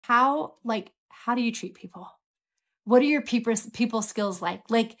How do you treat people? What are your people skills like?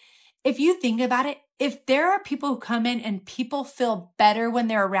 Like, if you think about it, if there are people who come in and people feel better when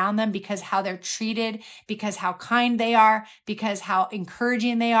they're around them because how they're treated, because how kind they are, because how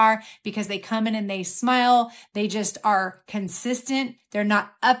encouraging they are, because they come in and they smile, they just are consistent. They're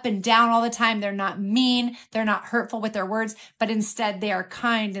not up and down all the time. They're not mean. They're not hurtful with their words, but instead they are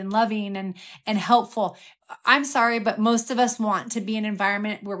kind and loving and helpful. I'm sorry, but most of us want to be in an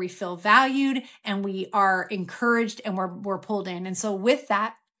environment where we feel valued and we are encouraged and we're pulled in. And so with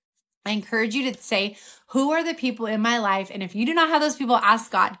that, I encourage you to say, who are the people in my life? And if you do not have those people,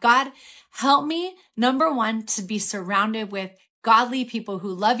 ask God. God, help me, number one, to be surrounded with godly people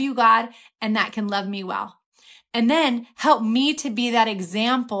who love you, God, and that can love me well. And then help me to be that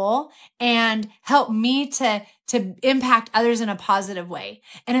example and help me to impact others in a positive way.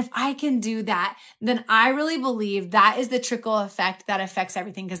 And if I can do that, then I really believe that is the trickle effect that affects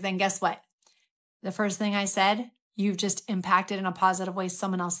everything. Because then guess what? The first thing I said, you've just impacted in a positive way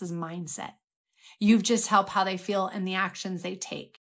someone else's mindset. You've just helped how they feel and the actions they take.